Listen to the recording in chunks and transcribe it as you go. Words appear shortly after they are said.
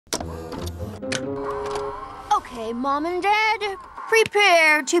Okay, Mom and Dad,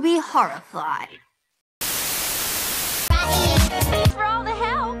 prepare to be horrified. For all the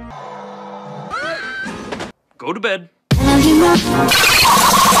help. Go to bed.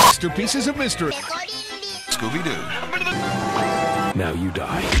 Masterpieces of mystery. Scooby-Doo. Now you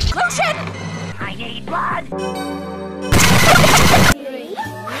die. Lotion! I need blood.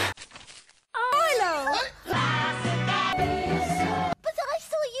 Hello. But I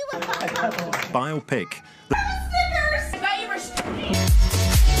saw you at Biopic.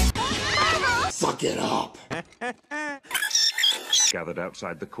 Suck it up. Gathered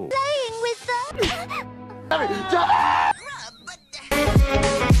outside the court. playing with the...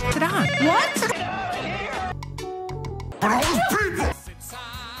 Sit down. What?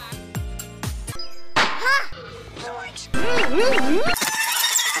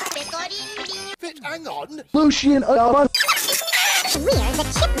 Hang on. Lucian, We're the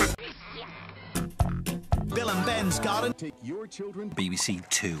chipmunks. Bill and Ben's Garden. Take your children. BBC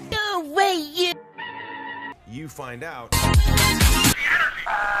Two. No way, you... You find out.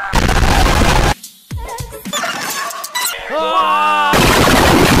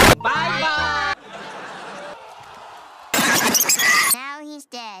 Bye-bye. Now he's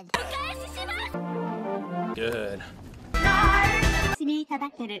dead. Good.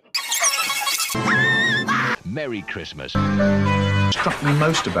 Merry Christmas. struck me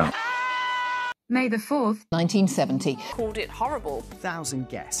most about. May the 4th, 1970. called it horrible. 1,000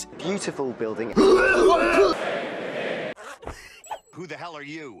 guess. Beautiful building. Who the hell are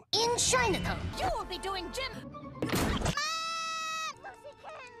you? In Chinatown, you will be doing gym.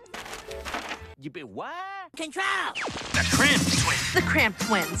 You be what? Control. The Cramp Twins. The Cramp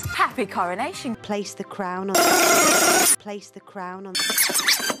Twins. Happy coronation. Place the crown on. Place the crown on.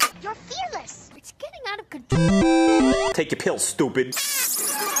 You're fearless. It's getting out of control. Take your pills, stupid.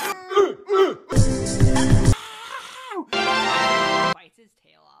 Bites his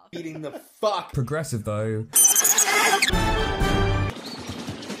tail off. Eating the fuck. Progressive though.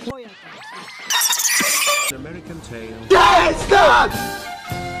 An American Tale.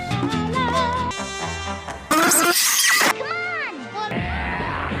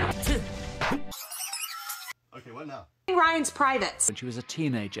 Okay, what now? Ryan's privates. When she was a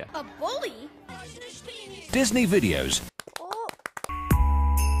teenager. A bully? Disney videos.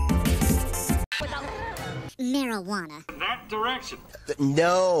 Marijuana. That direction.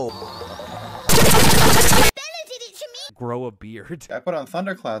 No. Bella did it to me. Grow a beard. I put on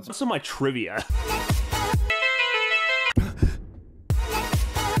thunderclouds. What's on my trivia?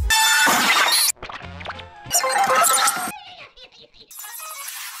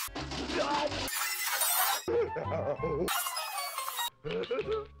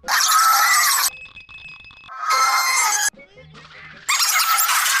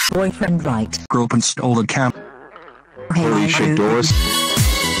 Boyfriend right. Girlfriend stole the camp. Hey, Shut doors.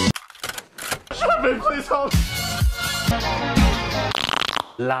 Shut me, please hold.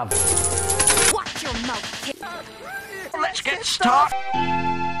 Love. Watch your mouth, kid. Let's get started.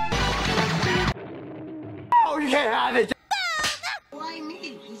 Oh, you can't have it. Why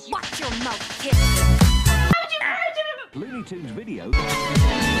me? Watch your mouth, kid. Looney Tunes video.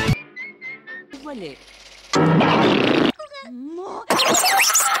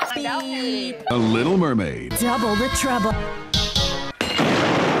 A Little Mermaid. Double the trouble.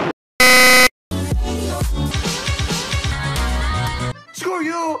 Screw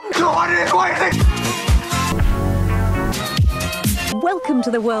you! What? Welcome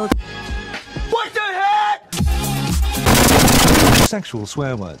to the world. What the heck? Sexual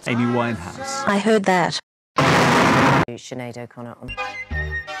swear words. Amy Winehouse. I heard that. Sinead O'Connor on.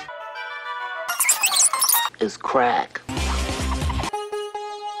 It's crack.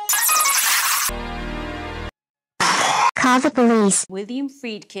 Call the police. William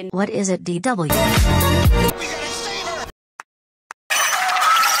Friedkin. What is it, DW?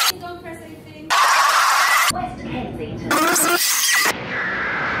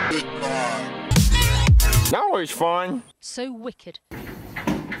 Now it's fun. So wicked.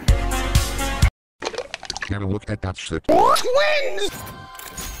 Gotta look at that shit. Twins!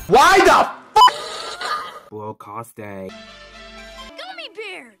 Why the f? Well, cost day. Gummy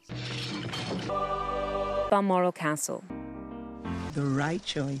bears. Balmoral Castle. The right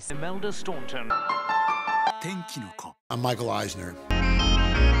choice. Imelda Staunton. I'm Michael Eisner.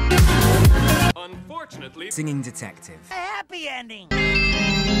 Unfortunately, Singing detective. Happy ending.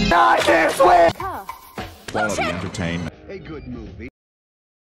 I can't swear! Quality entertainment. A good movie.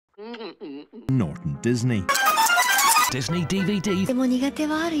 Norton Disney. Disney DVD. でも苦手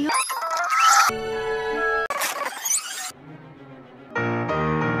はあるよ。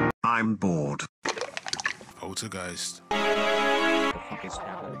I'm bored. Poltergeist. Don't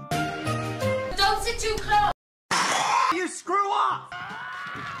sit too close. You screw up!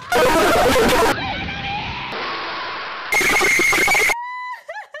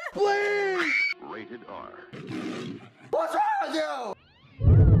 Please! Rated R. What's wrong with you?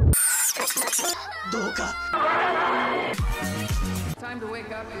 Time to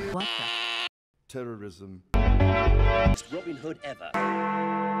wake up, dude. What Terrorism. Robin Hood ever.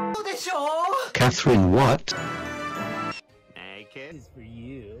 The show! Catherine, what? Naked is for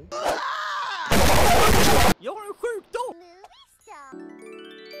you. You're a crypto!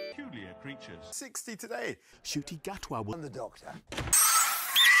 Peculiar creatures. 60 today. Shooty Gatwa won the doctor.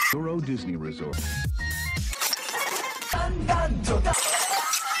 Euro Disney Resort.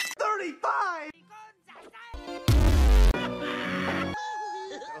 35!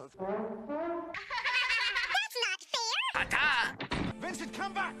 Vincent,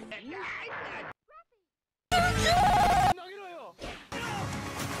 come back!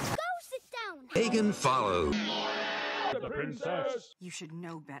 Hagen follow. The princess! You should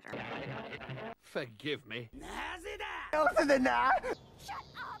know better. Forgive me. Open the now!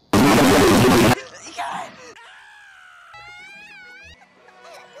 I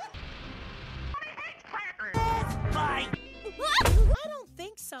don't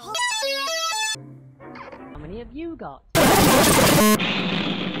think so. How many have you got?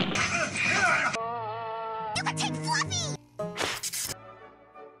 You can take Fluffy!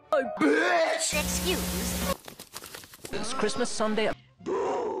 Oh, bitch! Excuse. It's Christmas Sunday.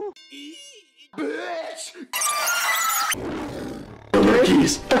 Bitch!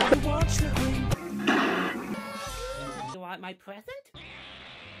 Ricky's! You want my present?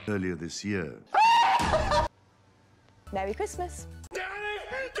 Earlier this year. Merry Christmas.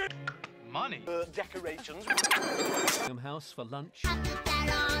 Money. Decorations. House for lunch.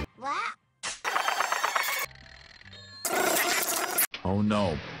 What? Oh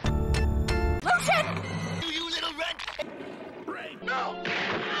no. You little red! Brain. No!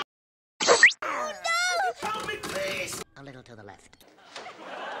 Help me, please! A little to the left.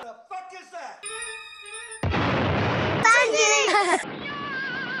 The fuck is that?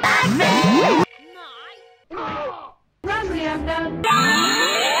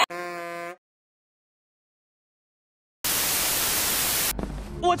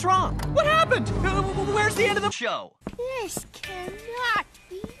 What's wrong? What happened? Where's the end of the show? This cannot